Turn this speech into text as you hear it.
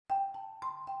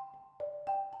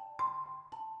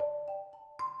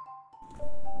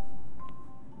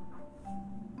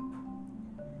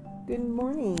Good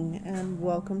morning and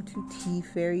welcome to Tea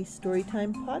Fairy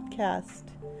Storytime Podcast.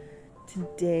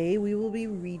 Today we will be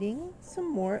reading some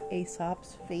more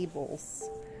Aesop's Fables.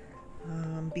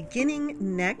 Beginning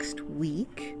next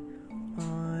week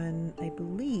on, I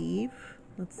believe,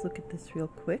 let's look at this real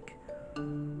quick,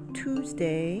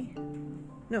 Wednesday,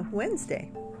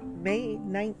 May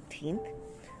 19th,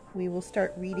 we will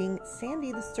start reading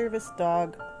Sandy the Service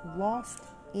Dog, Lost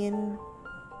in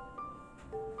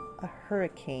a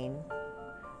Hurricane,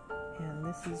 and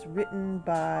this is written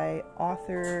by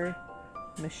author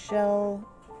Michelle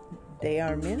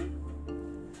Desarmin.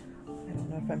 I don't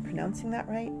know if I'm pronouncing that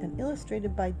right, and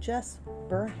illustrated by Jess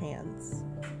Burhans.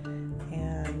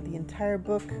 And the entire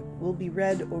book will be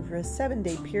read over a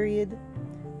 7-day period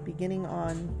beginning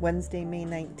on Wednesday, May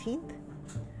 19th.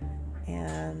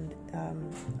 And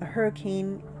a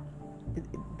hurricane,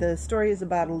 the story is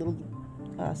about a little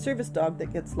service dog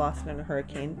that gets lost in a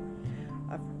hurricane,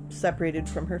 separated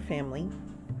from her family,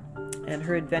 and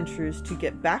her adventures to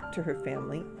get back to her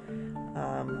family,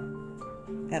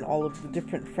 and all of the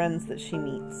different friends that she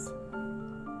meets.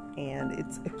 And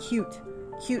it's a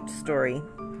cute story.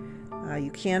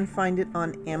 You can find it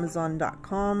on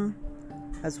Amazon.com,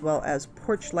 as well as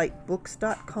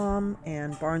PorchlightBooks.com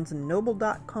and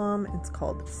BarnesandNoble.com. It's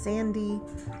called Sandy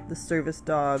the Service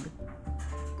Dog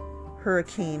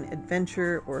Hurricane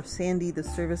Adventure, or Sandy the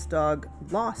Service Dog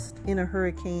Lost in a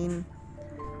Hurricane.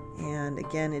 And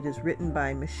again, it is written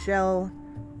by Michelle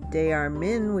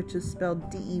Desarmin, which is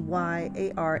spelled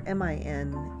Deyarmin,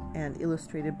 and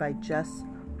illustrated by Jess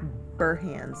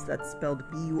Burhans, that's spelled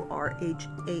Burhans.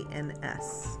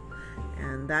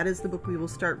 And that is the book we will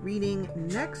start reading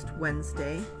next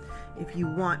Wednesday. If you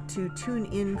want to tune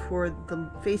in for the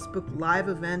Facebook Live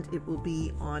event, it will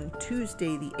be on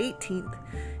Tuesday the 18th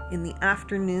in the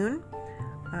afternoon.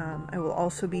 I will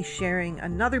also be sharing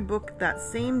another book that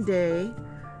same day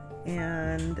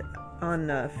and on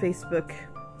Facebook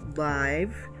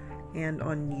Live and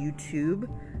on YouTube.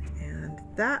 And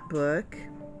that book,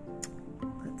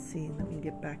 let's see, let me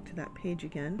get back to that page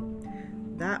again.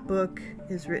 That book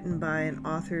is written by an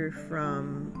author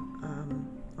from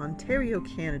Ontario,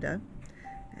 Canada,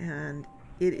 and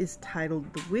it is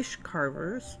titled The Wish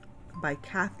Carvers by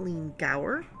Kathleen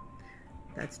Gower.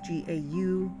 That's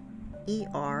Gauer,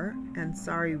 and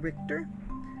Sari Richter,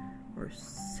 or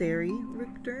Sari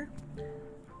Richter.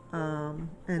 And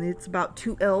it's about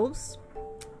two elves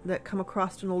that come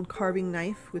across an old carving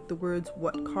knife with the words,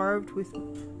 what's carved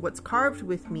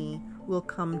with me will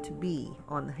come to be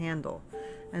on the handle.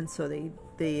 And so they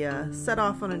set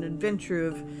off on an adventure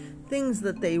of things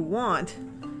that they want.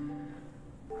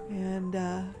 And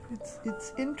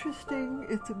it's interesting.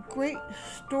 It's a great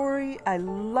story. I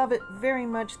love it very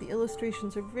much. The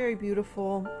illustrations are very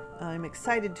beautiful. I'm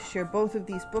excited to share both of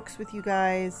these books with you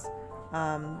guys.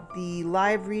 The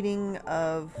live reading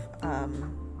of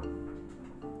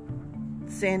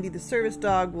Sandy the Service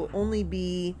Dog will only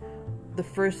be the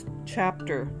first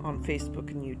chapter on Facebook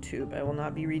and YouTube. I will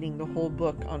not be reading the whole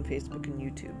book on Facebook and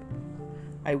YouTube.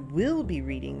 I will be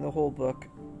reading the whole book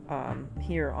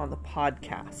here on the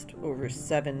podcast over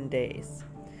 7 days.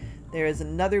 There is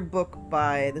another book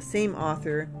by the same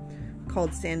author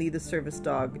called Sandy the Service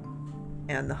Dog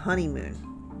and the Honeymoon,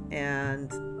 and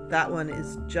that one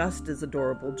is just as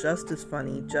adorable, just as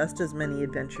funny, just as many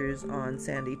adventures on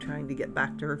Sandy trying to get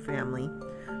back to her family.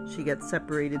 She gets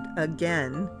separated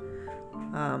again.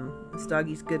 This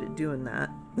doggy's good at doing that.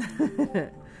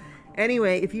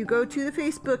 Anyway, if you go to the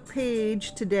Facebook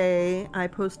page today, I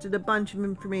posted a bunch of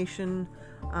information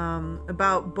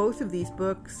about both of these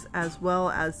books, as well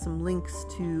as some links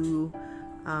to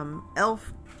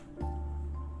elf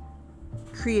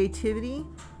creativity,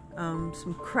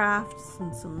 some crafts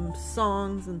and some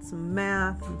songs and some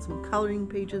math and some coloring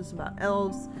pages about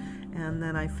elves. And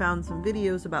then I found some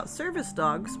videos about service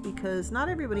dogs, because not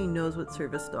everybody knows what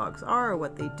service dogs are or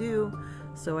what they do.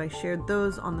 So I shared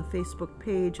those on the Facebook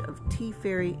page of Tea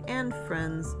Fairy and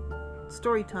Friends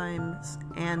Storytimes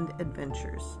and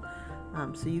Adventures.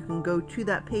 So you can go to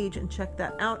that page and check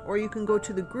that out, or you can go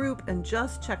to the group and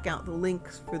just check out the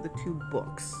links for the two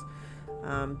books.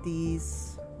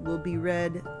 These will be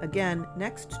read again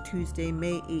next Tuesday,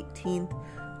 May 18th.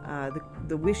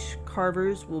 The Wish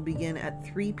Carvers will begin at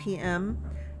 3 p.m.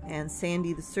 and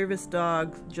Sandy the Service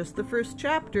Dog, just the first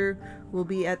chapter, will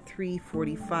be at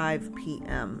 3:45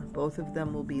 p.m. Both of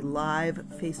them will be live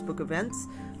Facebook events.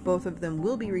 Both of them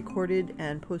will be recorded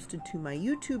and posted to my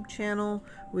YouTube channel,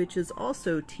 which is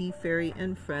also Tea Fairy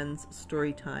and Friends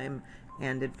Storytime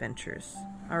and Adventures.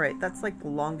 Alright, that's like the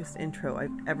longest intro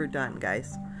I've ever done,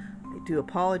 guys. I do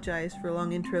apologize for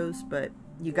long intros, but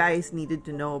You guys needed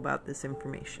to know about this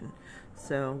information.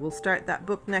 So we'll start that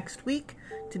book next week.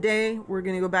 Today, we're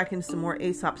going to go back into some more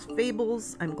Aesop's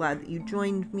Fables. I'm glad that you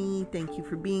joined me. Thank you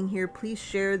for being here. Please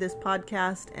share this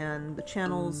podcast and the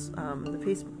channels, the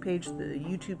Facebook page, the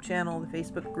YouTube channel, the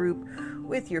Facebook group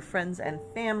with your friends and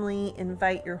family.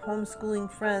 Invite your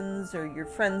homeschooling friends or your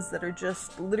friends that are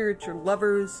just literature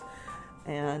lovers,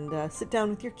 and sit down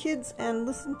with your kids and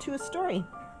listen to a story.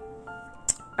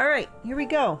 All right, here we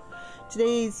go.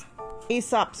 Today's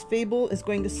Aesop's Fable is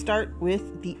going to start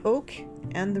with the oak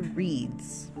and the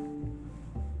reeds.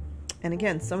 And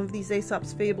again, some of these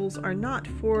Aesop's Fables are not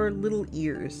for little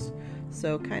ears,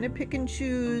 so kind of pick and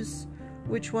choose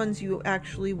which ones you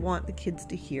actually want the kids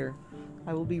to hear.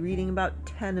 I will be reading about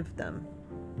 10 of them.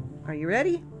 Are you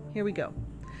ready? Here we go.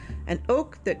 An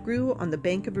oak that grew on the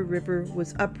bank of a river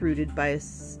was uprooted by a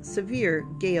severe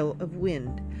gale of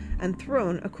wind and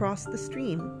thrown across the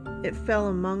stream. It fell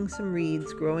among some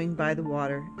reeds growing by the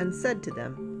water and said to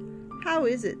them, "How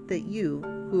is it that you,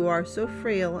 who are so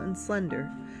frail and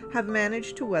slender, have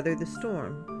managed to weather the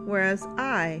storm, whereas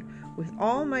I, with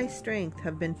all my strength,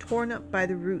 have been torn up by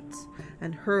the roots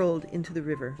and hurled into the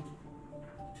river?"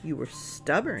 "You were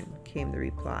stubborn," came the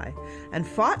reply, "and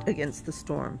fought against the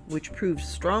storm, which proved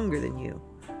stronger than you.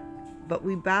 But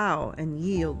we bow and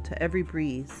yield to every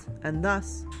breeze, and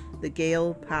thus the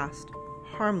gale passed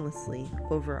harmlessly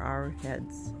over our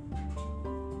heads."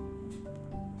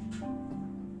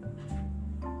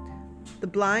 The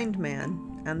Blind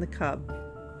Man and the Cub.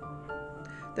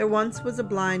 There once was a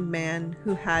blind man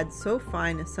who had so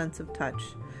fine a sense of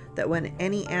touch that when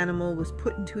any animal was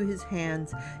put into his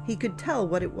hands, he could tell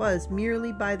what it was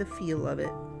merely by the feel of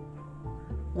it.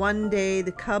 One day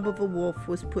the cub of a wolf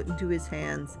was put into his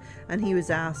hands, and he was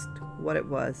asked what it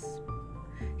was.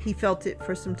 He felt it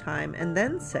for some time, and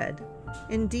then said,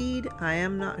 "Indeed, I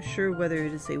am not sure whether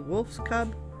it is a wolf's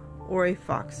cub or a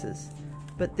fox's,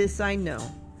 but this I know,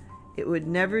 it would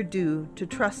never do to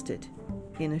trust it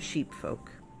in a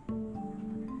sheepfolk."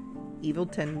 Evil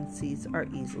tendencies are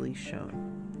easily shown.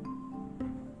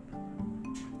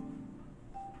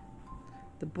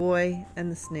 The Boy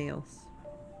and the Snails.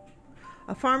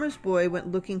 A farmer's boy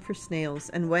went looking for snails,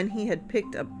 and when he had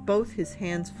picked up both his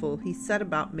hands full, he set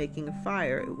about making a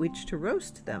fire at which to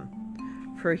roast them,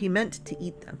 for he meant to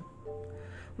eat them.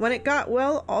 When it got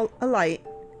well alight,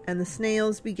 and the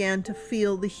snails began to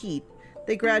feel the heat,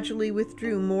 they gradually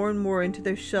withdrew more and more into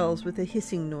their shells with a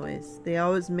hissing noise they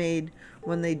always made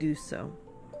when they do so.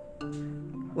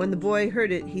 When the boy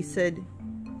heard it, he said,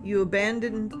 "You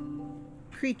abandoned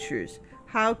creatures,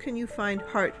 how can you find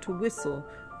heart to whistle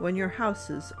when your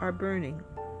houses are burning?"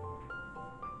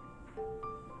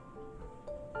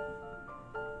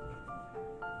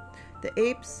 The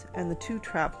Apes and the Two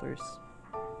Travelers.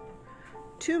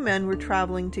 Two men were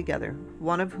traveling together,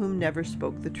 one of whom never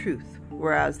spoke the truth,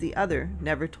 whereas the other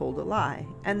never told a lie,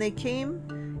 and they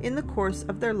came in the course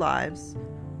of their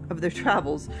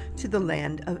travels to the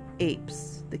land of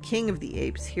apes. The king of the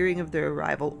apes, hearing of their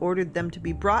arrival, ordered them to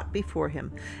be brought before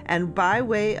him, and by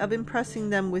way of impressing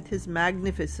them with his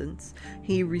magnificence,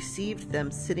 he received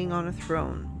them sitting on a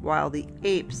throne, while the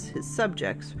apes, his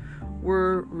subjects,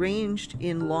 were ranged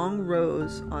in long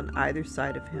rows on either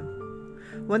side of him.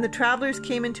 When the travelers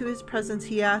came into his presence,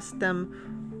 he asked them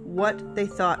what they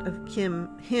thought of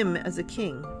him as a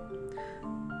king.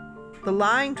 The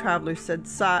lying traveler said,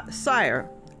 "Sire,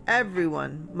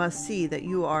 everyone must see that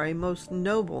you are a most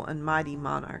noble and mighty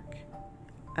monarch."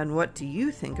 "And what do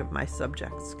you think of my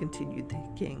subjects?" continued the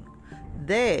king.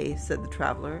 "They," said the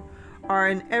traveler, "are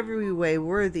in every way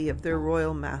worthy of their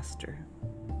royal master."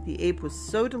 The ape was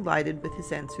so delighted with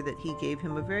his answer that he gave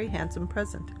him a very handsome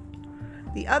present.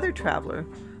 The other traveler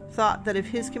thought that if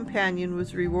his companion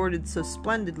was rewarded so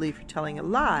splendidly for telling a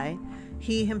lie,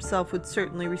 he himself would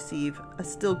certainly receive a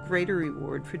still greater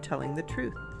reward for telling the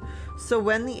truth. So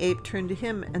when the ape turned to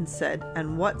him and said,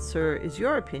 "And what, sir, is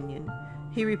your opinion?"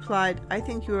 he replied, "I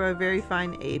think you are a very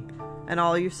fine ape, and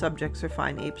all your subjects are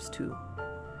fine apes too."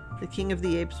 The king of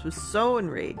the apes was so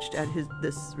enraged at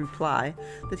this reply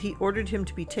that he ordered him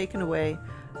to be taken away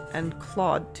and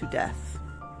clawed to death.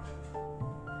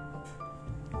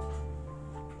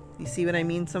 You see what I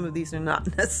mean? Some of these are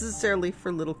not necessarily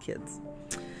for little kids.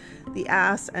 The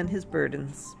Ass and His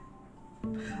Burdens.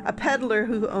 A peddler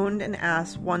who owned an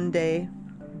ass one day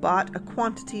bought a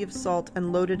quantity of salt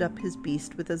and loaded up his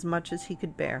beast with as much as he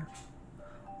could bear.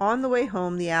 On the way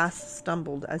home, the ass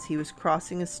stumbled as he was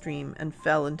crossing a stream and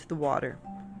fell into the water.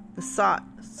 The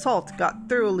salt got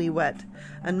thoroughly wet,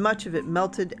 and much of it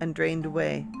melted and drained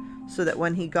away, so that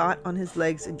when he got on his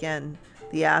legs again,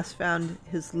 the ass found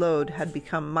his load had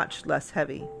become much less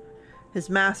heavy. His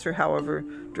master, however,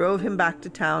 drove him back to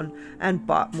town and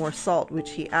bought more salt,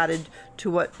 which he added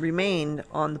to what remained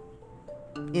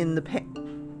in the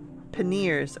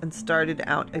panniers and started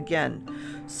out again.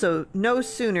 So no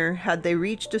sooner had they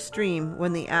reached a stream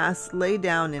when the ass lay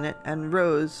down in it and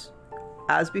rose,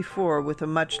 as before, with a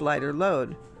much lighter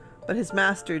load. But his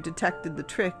master detected the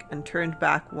trick and turned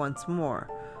back once more,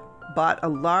 bought a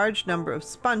large number of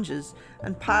sponges,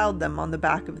 and piled them on the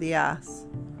back of the ass.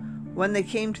 When they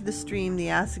came to the stream, the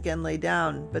ass again lay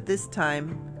down, but this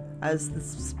time, as the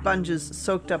sponges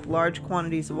soaked up large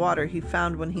quantities of water, he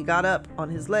found when he got up on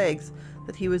his legs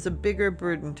that he was a bigger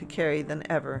burden to carry than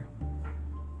ever.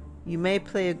 You may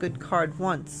play a good card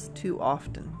once too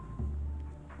often.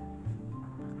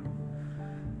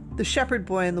 The Shepherd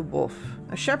Boy and the Wolf.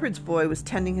 A shepherd's boy was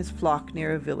tending his flock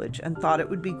near a village and thought it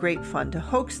would be great fun to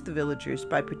hoax the villagers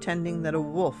by pretending that a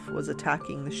wolf was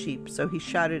attacking the sheep. So he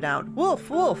shouted out, "Wolf,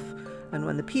 wolf!" And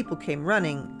when the people came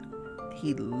running,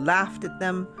 he laughed at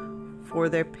them for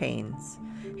their pains.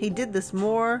 He did this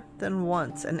more than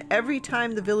once, and every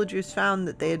time the villagers found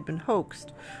that they had been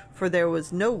hoaxed, for there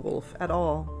was no wolf at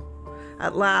all.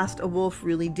 At last a wolf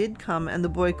really did come, and the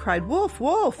boy cried, "Wolf,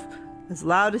 wolf!" as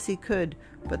loud as he could,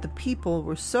 but the people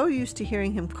were so used to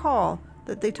hearing him call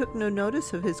that they took no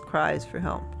notice of his cries for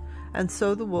help. And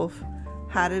so the wolf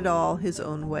had it all his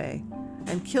own way,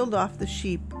 and killed off the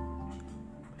sheep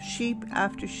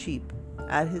after sheep,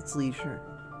 at his leisure.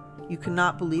 You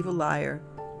cannot believe a liar,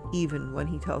 even when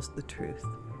he tells the truth.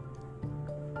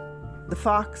 The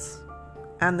Fox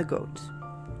and the Goat.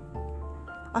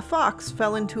 A fox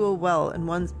fell into a well and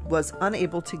was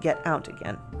unable to get out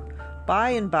again.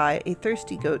 By and by, a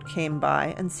thirsty goat came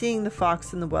by, and seeing the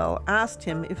fox in the well, asked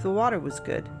him if the water was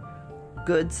good.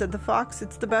 "Good," said the fox.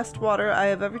 "It's the best water I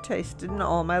have ever tasted in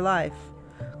all my life.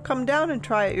 Come down and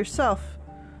try it yourself."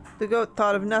 The goat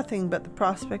thought of nothing but the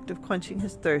prospect of quenching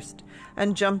his thirst,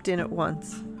 and jumped in at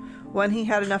once. When he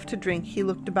had enough to drink, he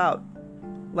looked about,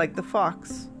 like the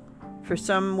fox, for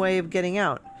some way of getting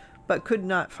out, but could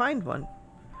not find one.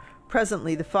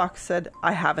 Presently the fox said,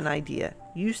 "I have an idea.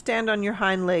 You stand on your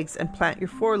hind legs and plant your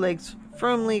forelegs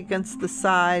firmly against the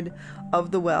side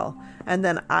of the well, and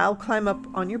then I'll climb up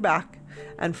on your back,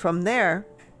 and from there,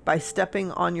 by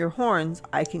stepping on your horns,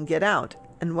 I can get out,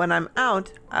 and when I'm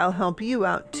out, I'll help you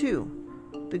out too."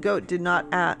 The goat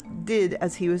did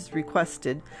as he was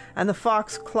requested, and the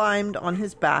fox climbed on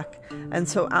his back, and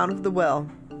so out of the well,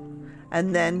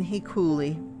 and then he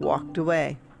coolly walked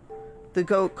away. The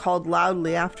goat called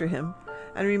loudly after him,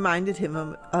 and reminded him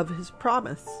of his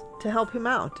promise to help him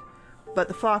out. But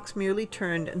the fox merely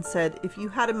turned and said, "If you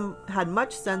had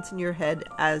much sense in your head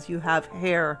as you have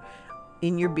hair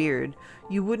in your beard,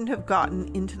 you wouldn't have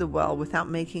gotten into the well without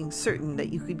making certain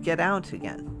that you could get out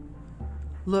again.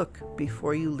 Look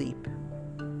before you leap."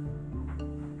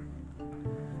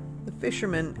 The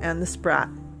Fisherman and the Sprat.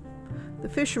 The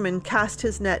fisherman cast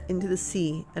his net into the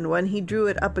sea, and when he drew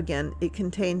it up again, it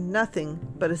contained nothing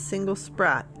but a single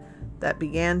sprat that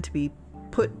began to be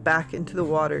put back into the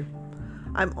water.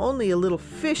 "I'm only a little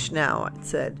fish now," it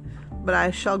said, "but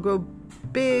I shall grow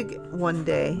big one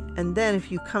day, and then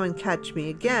if you come and catch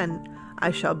me again, I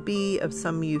shall be of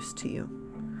some use to you."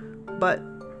 But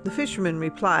the fisherman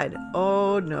replied,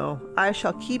 "Oh no, I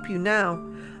shall keep you now.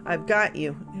 I've got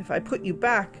you. If I put you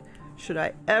back, should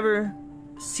I ever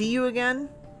see you again?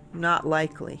 Not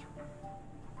likely."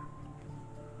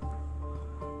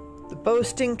 The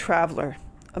Boasting Traveler.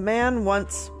 A man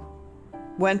once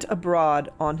went abroad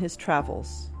on his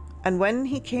travels, and when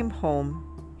he came home,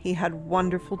 he had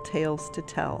wonderful tales to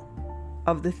tell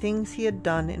of the things he had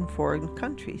done in foreign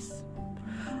countries.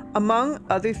 Among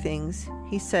other things,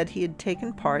 he said he had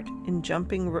taken part in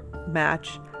jumping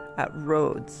match at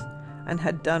Rhodes, and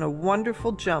had done a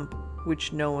wonderful jump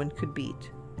which no one could beat.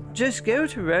 "Just go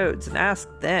to Rhodes and ask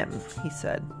them," he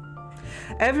said.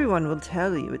 "Everyone will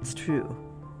tell you it's true."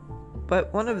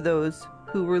 But one of those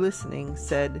who were listening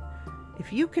said,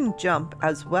 "If you can jump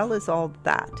as well as all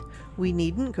that, we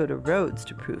needn't go to Rhodes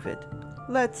to prove it.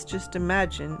 Let's just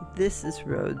imagine this is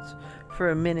Rhodes for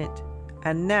a minute,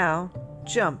 and now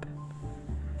jump."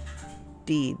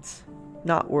 Deeds,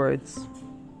 not words.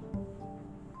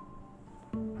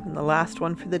 And the last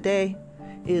one for the day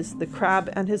is The Crab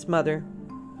and His Mother.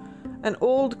 An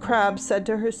old crab said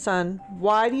to her son,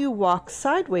 "Why do you walk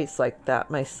sideways like that,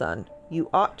 my son? You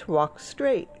ought to walk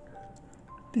straight."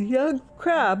 The young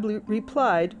crab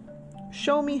replied,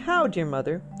 "Show me how, dear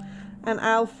mother, and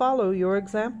I'll follow your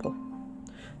example."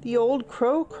 The old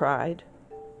crab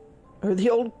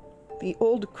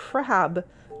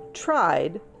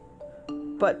tried,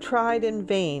 but tried in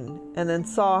vain, and then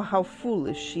saw how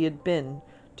foolish she had been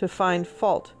to find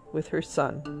fault with her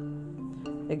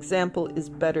son. Example is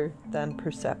better than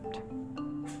precept.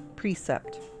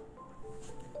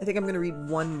 I think I'm going to read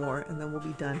one more and then we'll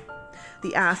be done.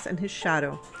 The Ass and His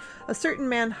Shadow. A certain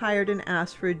man hired an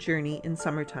ass for a journey in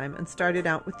summertime and started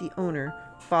out with the owner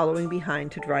following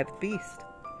behind to drive the beast.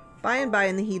 By and by,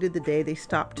 in the heat of the day, they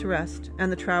stopped to rest,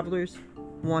 and the travelers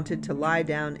wanted to lie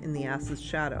down in the ass's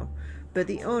shadow. But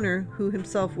the owner, who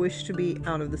himself wished to be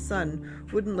out of the sun,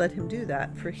 wouldn't let him do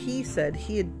that, for he said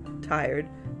he had tired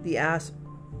the ass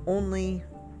only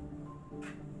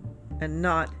and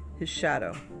not his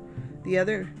shadow. He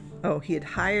had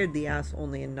hired the ass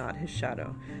only and not his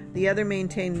shadow. The other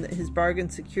maintained that his bargain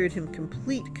secured him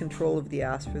complete control of the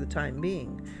ass for the time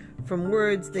being. From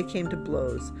words they came to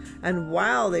blows, and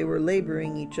while they were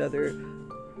laboring each other,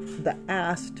 the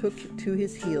ass took to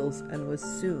his heels and was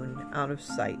soon out of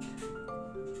sight.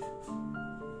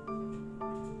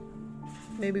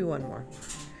 Maybe one more.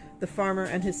 The Farmer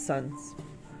and His Sons.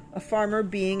 A farmer,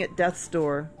 being at death's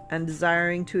door and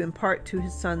desiring to impart to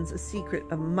his sons a secret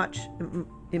of much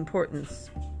importance,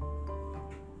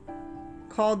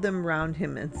 called them round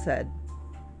him and said,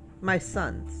 "My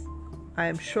sons, I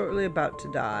am shortly about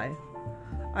to die.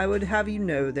 I would have you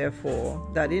know, therefore,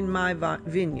 that in my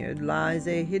vineyard lies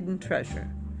a hidden treasure.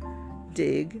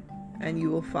 Dig, and you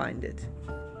will find it."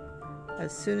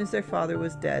 As soon as their father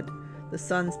was dead, the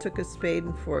sons took a spade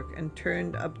and fork and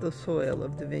turned up the soil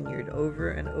of the vineyard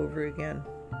over and over again,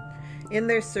 in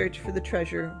their search for the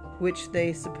treasure which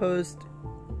they supposed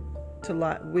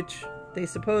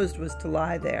was to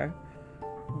lie there,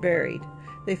 buried.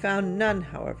 They found none,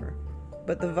 however,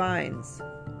 but the vines,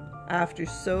 after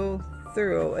so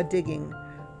thorough a digging,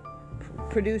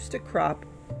 produced a crop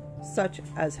such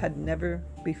as had never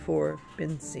before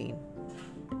been seen.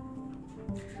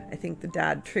 I think the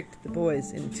dad tricked the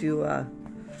boys into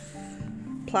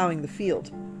plowing the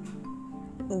field.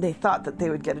 They thought that they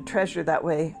would get a treasure that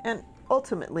way, and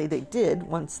ultimately they did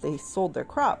once they sold their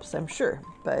crops, I'm sure,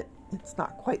 but it's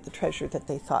not quite the treasure that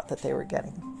they thought that they were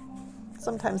getting.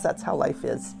 Sometimes that's how life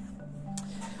is.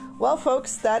 Well,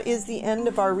 folks, that is the end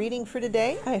of our reading for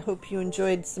today. I hope you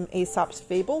enjoyed some Aesop's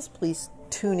Fables. Please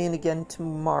tune in again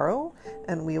tomorrow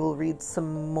and we will read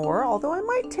some more, although I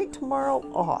might take tomorrow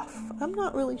off. I'm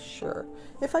not really sure.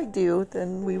 If I do,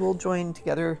 then we will join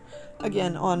together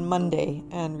again on Monday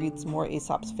and read some more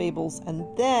Aesop's Fables, and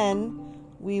then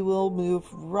we will move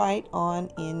right on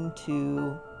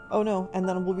into... and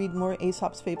then we'll read more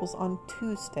Aesop's Fables on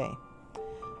Tuesday.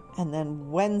 And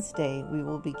then Wednesday we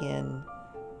will begin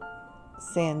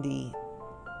Sandy,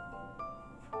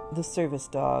 the service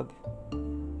dog,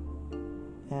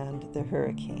 and the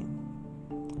hurricane.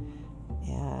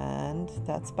 And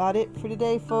that's about it for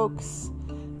today, folks.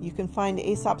 You can find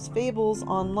Aesop's Fables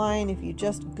online. If you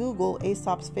just Google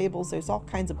Aesop's Fables, there's all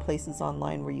kinds of places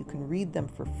online where you can read them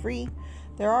for free.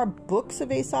 There are books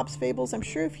of Aesop's Fables. I'm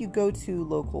sure if you go to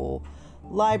local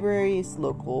libraries,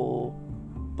 local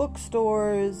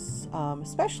bookstores,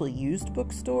 especially used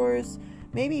bookstores,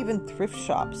 maybe even thrift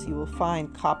shops, you will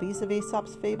find copies of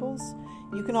Aesop's Fables.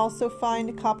 You can also find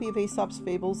a copy of Aesop's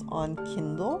Fables on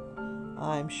Kindle.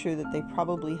 I'm sure that they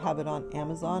probably have it on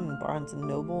Amazon and Barnes &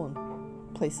 Noble and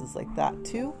places like that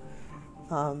too.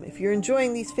 If you're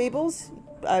enjoying these fables,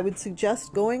 I would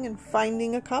suggest going and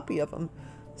finding a copy of them.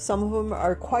 Some of them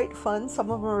are quite fun. Some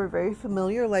of them are very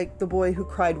familiar, like The Boy Who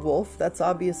Cried Wolf. That's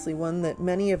obviously one that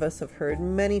many of us have heard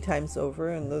many times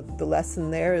over, and the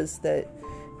lesson there is that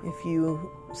if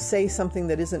you say something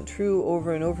that isn't true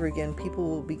over and over again, people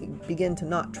will begin to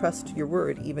not trust your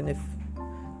word, even if,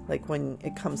 like, when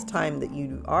it comes time that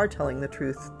you are telling the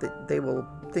truth, that they will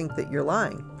think that you're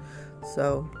lying.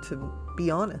 So to be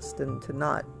honest and to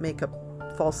not make up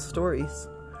false stories,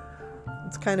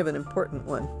 it's kind of an important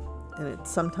one, and it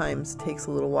sometimes takes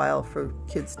a little while for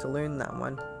kids to learn that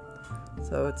one.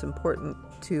 So it's important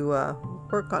to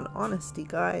work on honesty,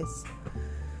 guys.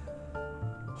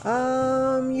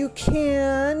 You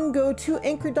can go to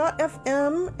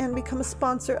anchor.fm and become a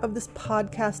sponsor of this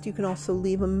podcast. You can also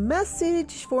leave a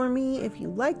message for me if you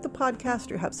like the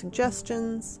podcast or have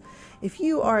suggestions. If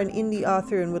you are an indie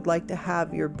author and would like to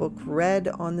have your book read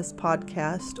on this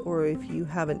podcast, or if you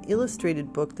have an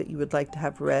illustrated book that you would like to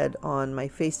have read on my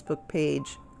Facebook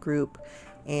page, group,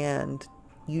 and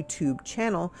YouTube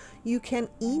channel, you can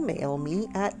email me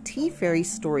at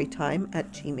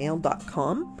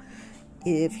tfairystorytime@gmail.com.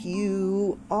 If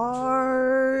you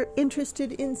are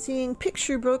interested in seeing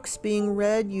picture books being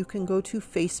read, you can go to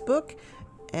Facebook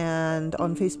and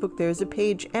on Facebook there's a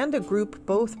page and a group,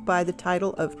 both by the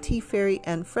title of Tea Fairy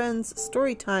and Friends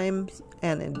Storytimes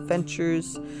and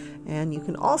Adventures. And you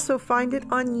can also find it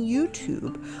on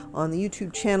YouTube, on the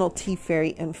YouTube channel Tea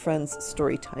Fairy and Friends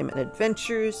Storytime and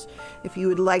Adventures. If you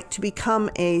would like to become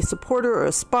a supporter or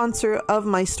a sponsor of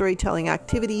my storytelling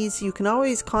activities, you can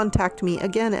always contact me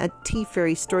again at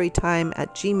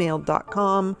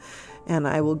teafairystorytime@gmail.com, and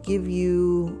I will give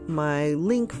you my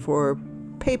link for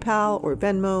PayPal or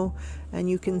Venmo, and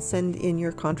you can send in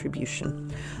your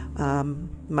contribution.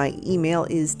 My email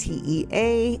is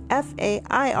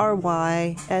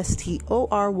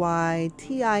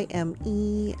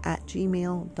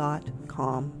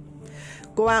teafairystorytime@gmail.com.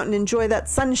 Go out and enjoy that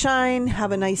sunshine.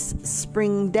 Have a nice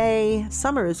spring day.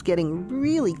 Summer is getting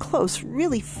really close,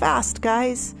 really fast,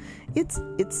 guys. It's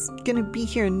gonna be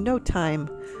here in no time.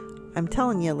 I'm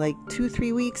telling you, like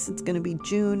 2-3 weeks, it's gonna be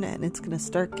June and it's gonna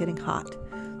start getting hot.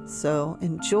 So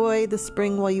enjoy the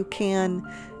spring while you can,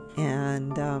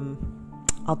 and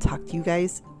I'll talk to you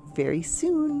guys very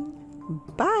soon.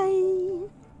 Bye.